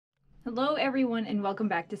Hello everyone and welcome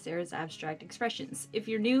back to Sara's Abstract Expressions. If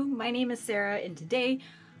you're new, my name is Sara and today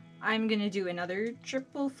I'm going to do another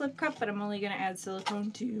triple flip cup, but I'm only going to add silicone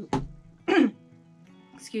to,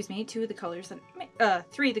 excuse me, three of the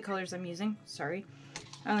colors I'm using, sorry.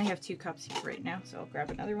 I only have 2 cups here right now, so I'll grab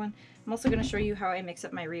another one. I'm also going to show you how I mix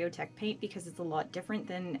up my Liquitex paint because it's a lot different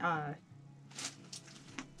than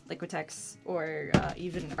Liquitex or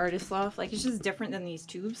even Artist Loft. Like, it's just different than these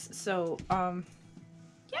tubes, so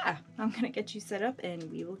yeah, I'm gonna get you set up and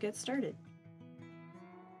we will get started.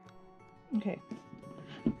 Okay.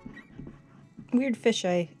 Weird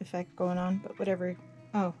fisheye effect going on, but whatever.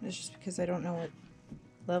 Oh, it's just because I don't know what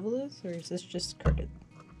level is, or is this just crooked?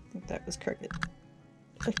 I think that was crooked.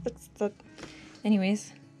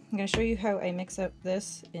 Anyways, I'm gonna show you how I mix up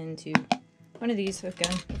this into one of these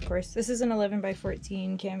again, of course. This is an 11 by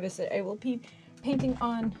 14 canvas that I will be painting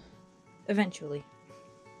on eventually.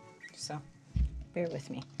 So bear with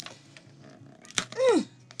me.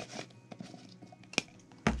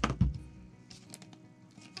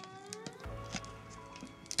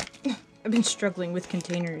 I've been struggling with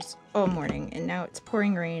containers all morning and now it's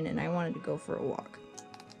pouring rain and I wanted to go for a walk.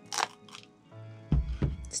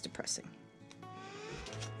 It's depressing.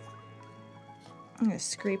 I'm gonna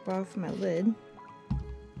scrape off my lid.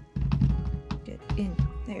 Get in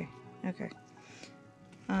there. Okay.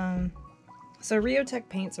 So Liquitex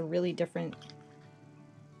paint's a really different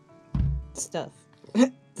stuff,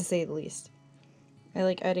 to say the least. I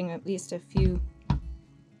like adding at least a few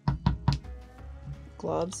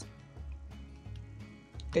globs.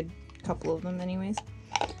 Good couple of them anyways.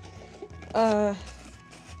 And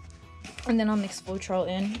then I'll mix Floetrol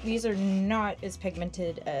in. These are not as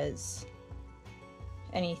pigmented as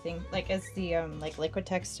anything, like as the like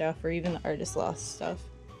Liquitex stuff or even the Artist Loft stuff.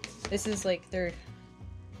 This is like their,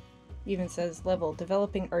 even says level,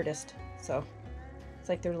 developing artist, so it's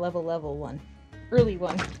like their level 1. Early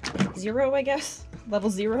 1. 0, I guess? Level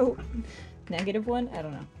 0? Negative 1? I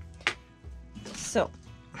don't know. So,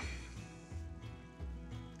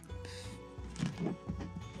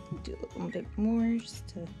 do a little bit more just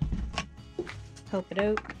to help it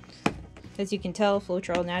out. As you can tell,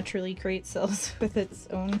 Floetrol naturally creates cells with its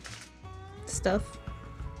own stuff.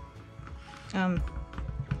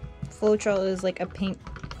 Floetrol is like a paint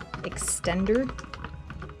extender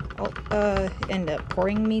and a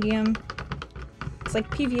pouring medium. It's like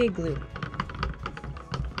PVA glue,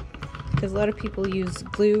 because a lot of people use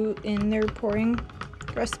glue in their pouring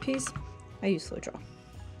recipes. I use Floetrol.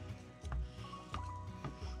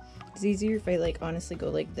 It's easier if I like honestly go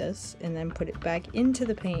like this and then put it back into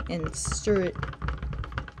the paint and stir it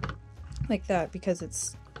like that, because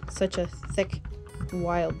it's such a thick,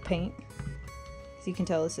 wild paint. As you can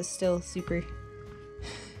tell, this is still super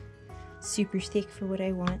thick for what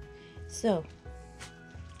I want. So,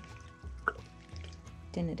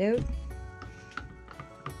 thin it out.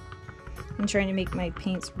 I'm trying to make my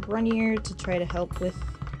paints runnier to try to help with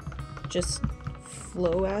just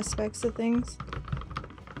flow aspects of things,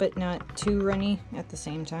 but not too runny at the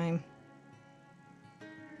same time.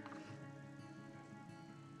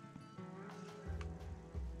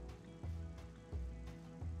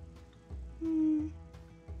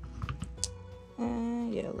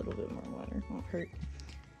 Yeah, a little bit more water won't hurt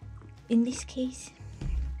in this case.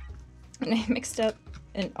 And I mixed up,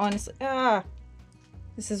 and honestly,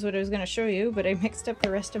 this is what I was going to show you, but I mixed up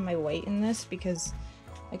the rest of my white in this because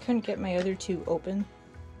I couldn't get my other 2 open.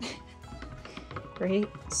 Right?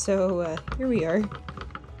 So, here we are.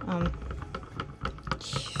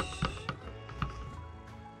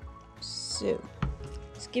 So,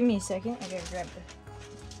 just give me a second. I gotta grab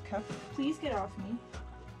the cup. Please get off me,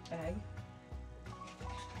 bag.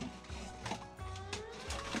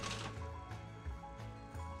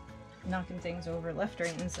 Knocking things over left,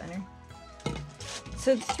 right, and center.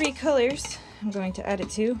 So the 3 colors I'm going to add it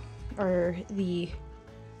to are the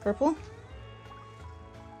purple,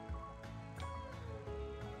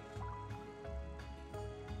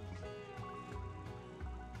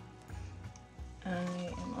 I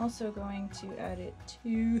am also going to add it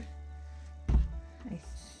to, I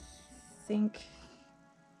think,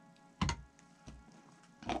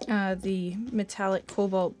 the metallic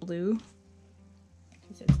cobalt blue,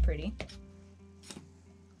 because it's pretty.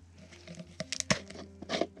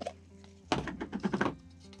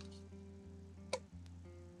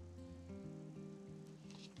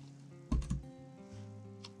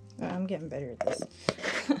 I'm getting better at this.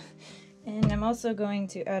 And I'm also going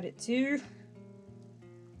to add it to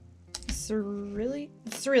cerulean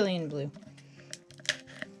blue.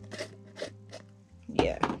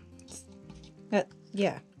 Yeah.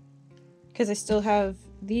 Yeah. Because I still have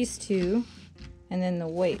these 2 And then the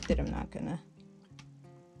white that I'm not gonna.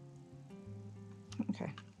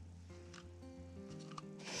 Okay.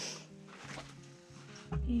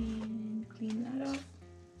 And clean that off.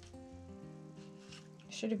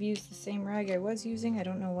 Should have used the same rag I was using. I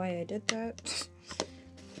don't know why I did that.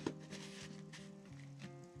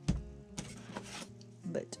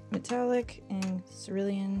 But metallic and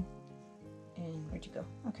cerulean. And where'd you go?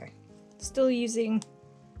 Okay. Still using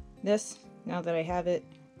this now that I have it.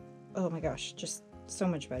 Oh my gosh, just so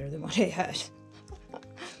much better than what I had.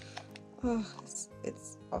 Oh,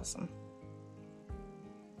 it's awesome.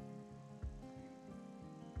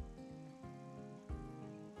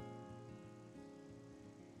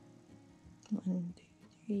 One, two,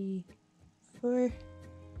 three, four.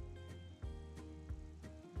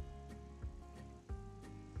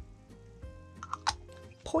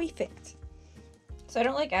 Perfect. So I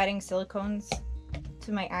don't like adding silicones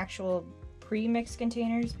to my actual pre-mixed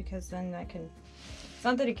containers because then that can, it's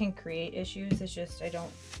not that it can create issues, it's just I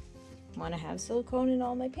don't want to have silicone in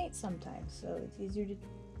all my paint sometimes, so it's easier to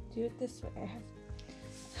do it this way. I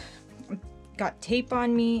have got tape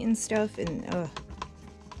on me and stuff, and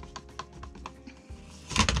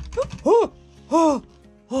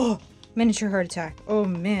miniature heart attack. Oh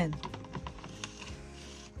man,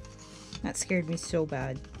 that scared me so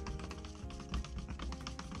bad.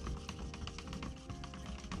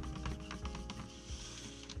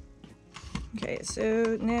 Okay,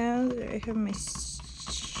 so now that I have my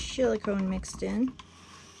silicone mixed in.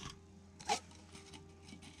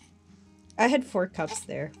 I had 4 cups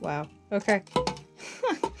there. Wow. Okay.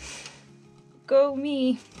 Go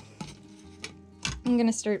me. I'm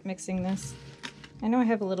gonna start mixing this. I know I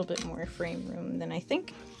have a little bit more frame room than I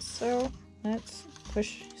think, so let's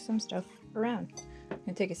push some stuff around. I'm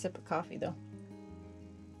gonna take a sip of coffee though.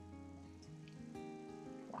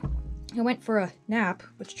 I went for a nap,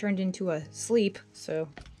 which turned into a sleep, so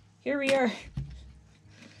here we are.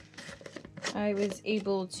 I was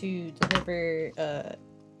able to deliver a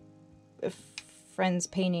friend's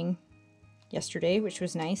painting yesterday, which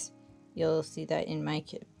was nice. You'll see that in my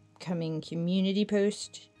coming community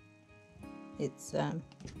post. It's oh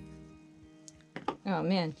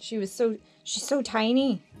man, she's so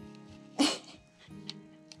tiny.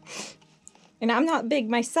 And I'm not big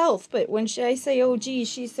myself, but when I say, oh gee,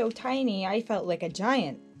 she's so tiny, I felt like a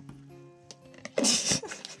giant.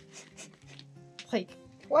 Like,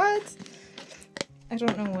 what? I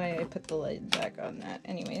don't know why I put the lid back on that.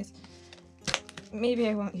 Anyways, maybe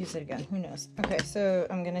I won't use it again. Who knows? Okay, so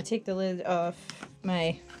I'm going to take the lid off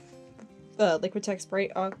my Liquitex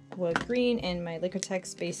Bright Aqua Green and my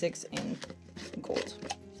Liquitex Basics in Gold.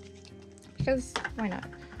 Because, why not?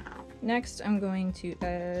 Next, I'm going to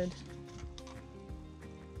add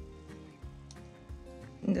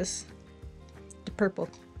the purple.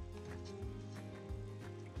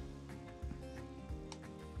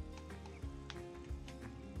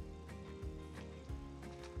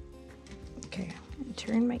 Okay, I'm gonna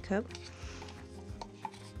turn my cup.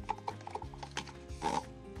 I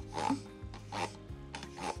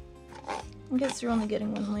guess you're only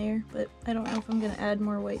getting 1 layer, but I don't know if I'm gonna add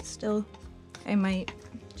more white still. I might,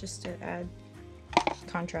 just to add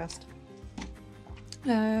contrast.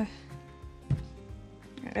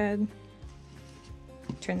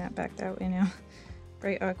 Turn that back that way now.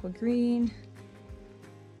 Bright aqua green.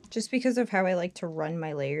 Just because of how I like to run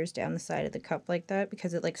my layers down the side of the cup like that,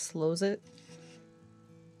 because it like slows it.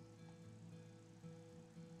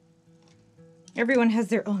 Everyone has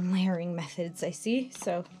their own layering methods, I see,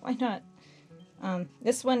 so why not?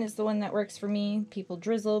 This one is the one that works for me. People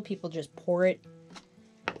drizzle, people just pour it.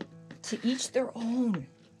 To each their own.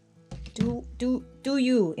 Do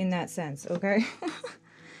you in that sense, okay?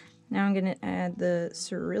 Now I'm gonna add the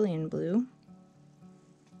cerulean blue.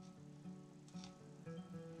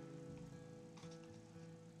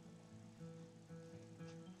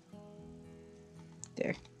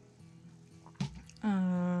 There.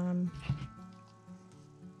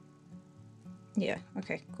 Yeah,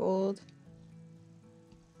 okay, gold.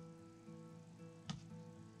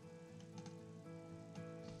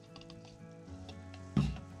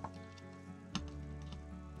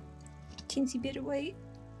 Teensy bit of white.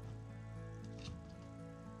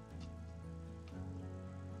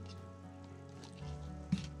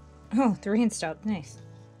 Oh, the rain stopped. Nice.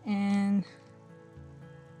 And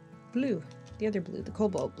blue. The other blue, the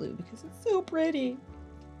cobalt blue, because it's so pretty.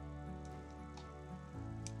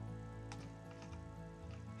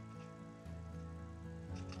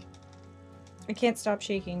 I can't stop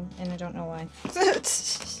shaking, and I don't know why.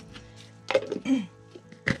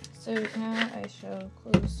 So now I shall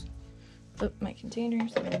close up my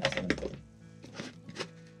containers and some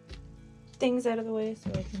things out of the way so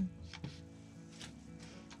I can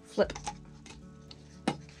flip.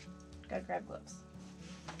 Gotta grab gloves.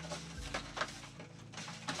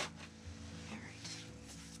 Alright.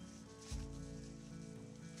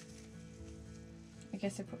 I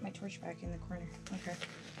guess I put my torch back in the corner. Okay.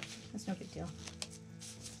 That's no big deal.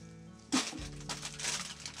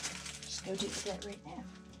 Just go do that right now.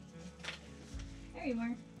 There you are.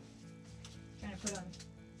 I'm trying to put on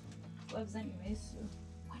gloves anyways, so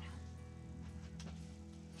why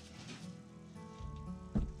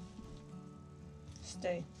not?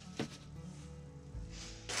 Stay.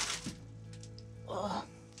 Ugh.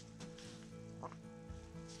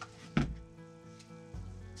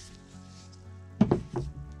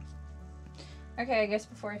 Okay, I guess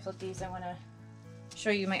before I flip these, I want to show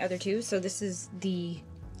you my other two. So this is the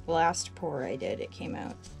last pour I did. It came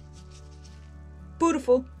out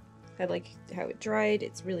beautiful. I like how it dried.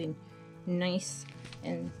 It's really nice,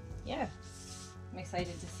 and yeah, I'm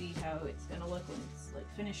excited to see how it's gonna look when it's like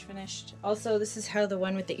finished. Also, this is how the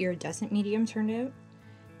one with the iridescent medium turned out.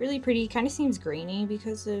 Really pretty. Kind of seems grainy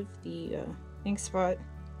because of the ink spot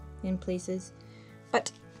in places,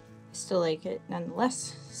 but I still like it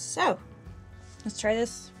nonetheless. So let's try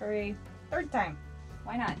this for a third time.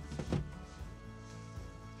 Why not?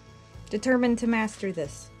 Determined to master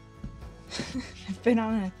this. I've been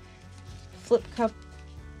on a flip cup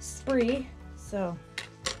spree, so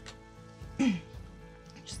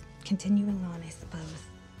just continuing on, I suppose.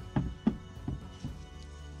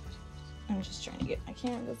 I'm just trying to get my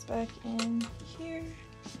canvas back in here,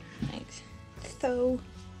 like so.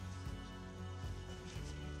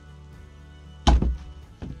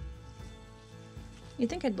 You'd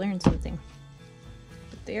think I'd learn something,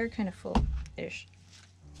 but they are kind of full-ish.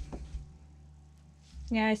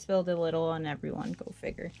 Yeah, I spilled a little on everyone, go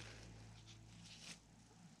figure.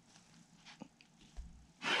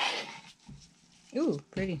 Ooh,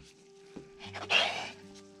 pretty.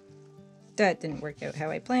 That didn't work out how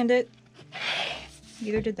I planned it.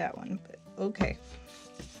 Neither did that one, but okay.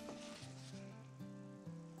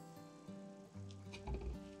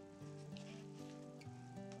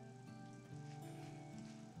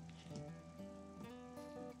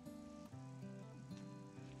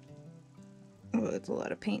 Oh, that's a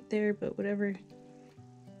lot of paint there, but whatever.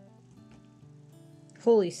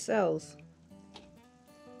 Holy cells.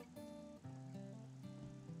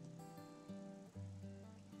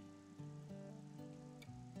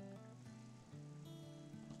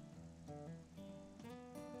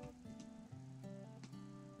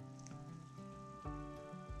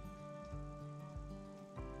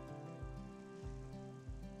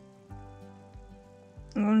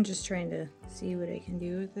 I'm just trying to see what I can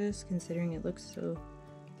do with this, considering it looks so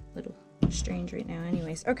little strange right now.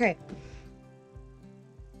 Anyways, okay.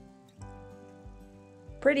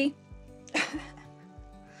 Pretty.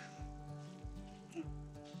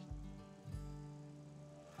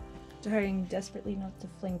 Trying desperately not to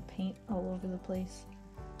fling paint all over the place.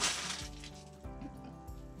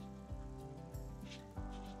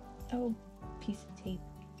 Oh, piece of tape.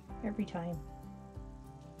 Every time.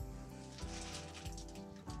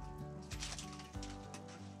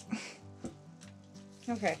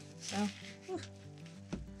 Okay, so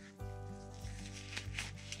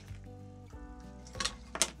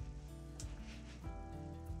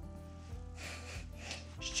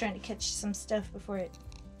just trying to catch some stuff before it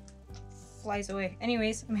flies away.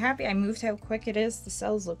 Anyways, I'm happy I moved how quick it is. The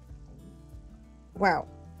cells look, wow,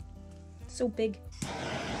 so big.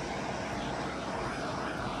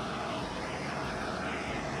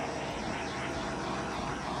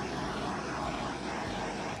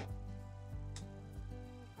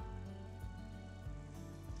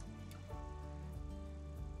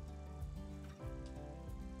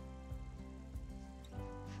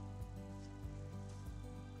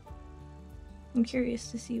 I'm curious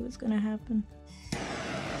to see what's gonna happen.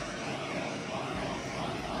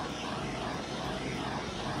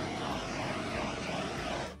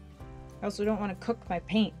 I also don't want to cook my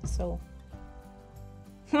paint, so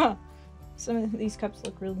huh. Some of these cups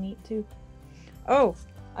look real neat too. Oh,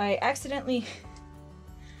 I accidentally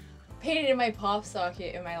painted in my pop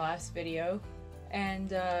socket in my last video,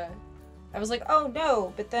 and I was like, oh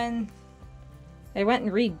no, but then I went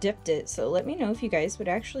and re-dipped it, so let me know if you guys would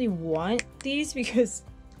actually want these, because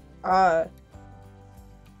I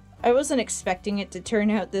wasn't expecting it to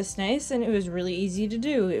turn out this nice, and it was really easy to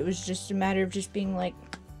do. It was just a matter of just being like,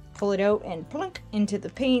 pull it out and plunk into the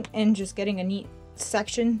paint and just getting a neat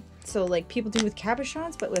section. So like people do with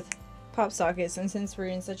cabochons, but with pop sockets. And since we're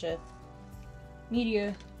in such a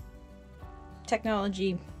media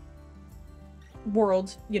technology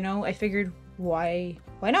world, you know, I figured why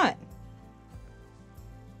not?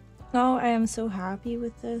 Oh, I am so happy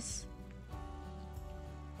with this.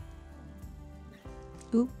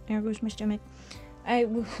 Oop, there goes my stomach. I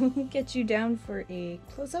will get you down for a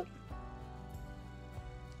close-up.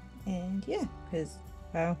 And yeah, because,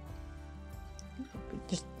 wow.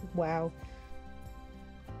 Just, wow.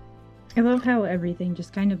 I love how everything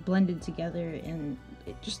just kind of blended together and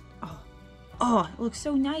it just, oh, it looks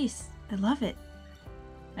so nice. I love it.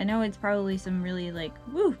 I know it's probably some really like,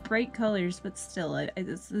 woo, bright colors, but still,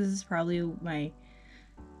 this is probably one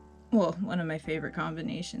of my favorite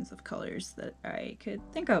combinations of colors that I could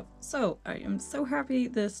think of. So I am so happy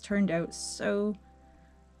this turned out so,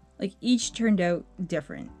 like, each turned out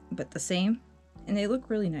different, but the same, and they look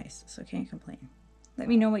really nice, so can't complain. Let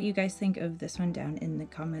me know what you guys think of this one down in the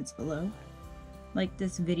comments below. Like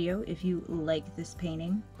this video if you like this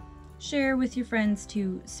painting. Share with your friends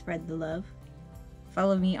to spread the love.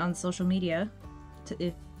 Follow me on social media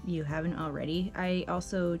if you haven't already. I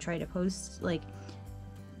also try to post, like,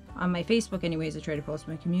 on my Facebook anyways, I try to post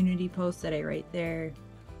my community posts that I write there,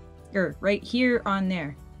 or right here on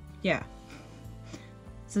there. Yeah.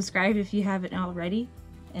 Subscribe if you haven't already,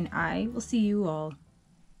 and I will see you all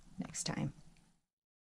next time.